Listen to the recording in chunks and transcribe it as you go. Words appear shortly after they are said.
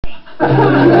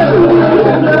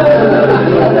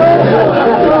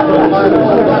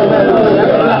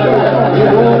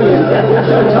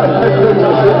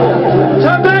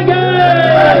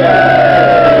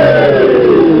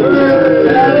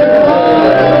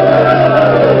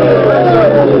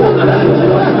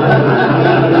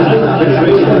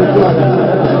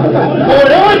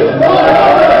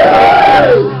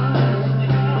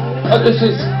This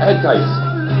is head case.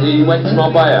 He went to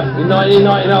Marbella in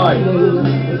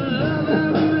 1999.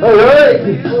 Alright!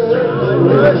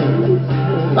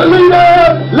 Leader!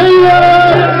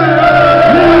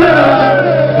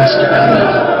 Let's get out of here.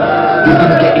 You're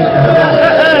going to get eaten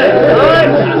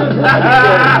alive.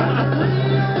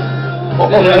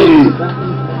 Hey!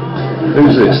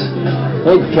 Who's this?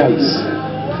 Head case.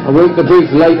 I worked the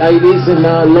booth late 80s and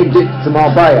legged it to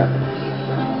Marbella.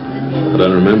 I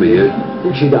don't remember you.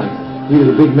 Which you don't. You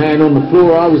were the big man on the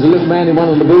floor, I was a little man in one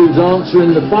of the booths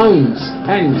answering the phones.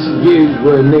 And you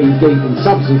were knee-deep in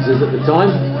substances at the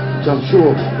time, which I'm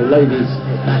sure the ladies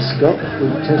Scott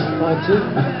would testify to.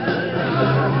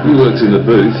 You worked in the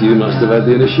booth, you must have had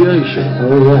the initiation.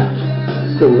 Oh yeah.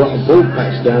 Still got a ball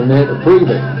patch down there to prove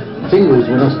it.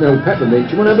 Tingles when I smell peppermint.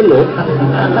 Do you want to have a look?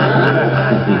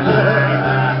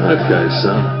 Okay,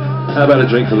 son. How about a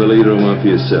drink for the leader and one for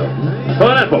yourself?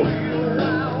 Pineapple!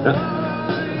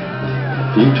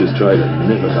 Future's trader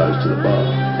never goes to the bar.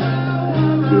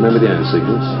 You remember the hand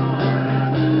signals?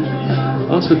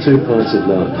 Ask for 2 pints of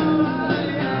lime.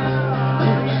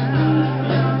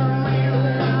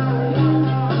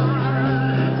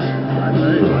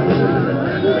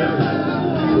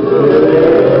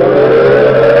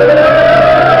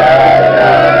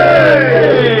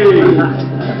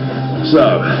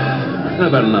 So, how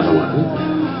about another one?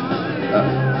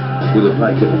 With a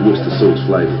packet of Worcester sauce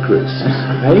flavoured crisps.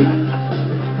 Hey?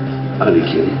 Only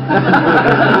kidding.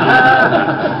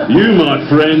 You, my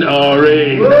friend, are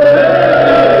in.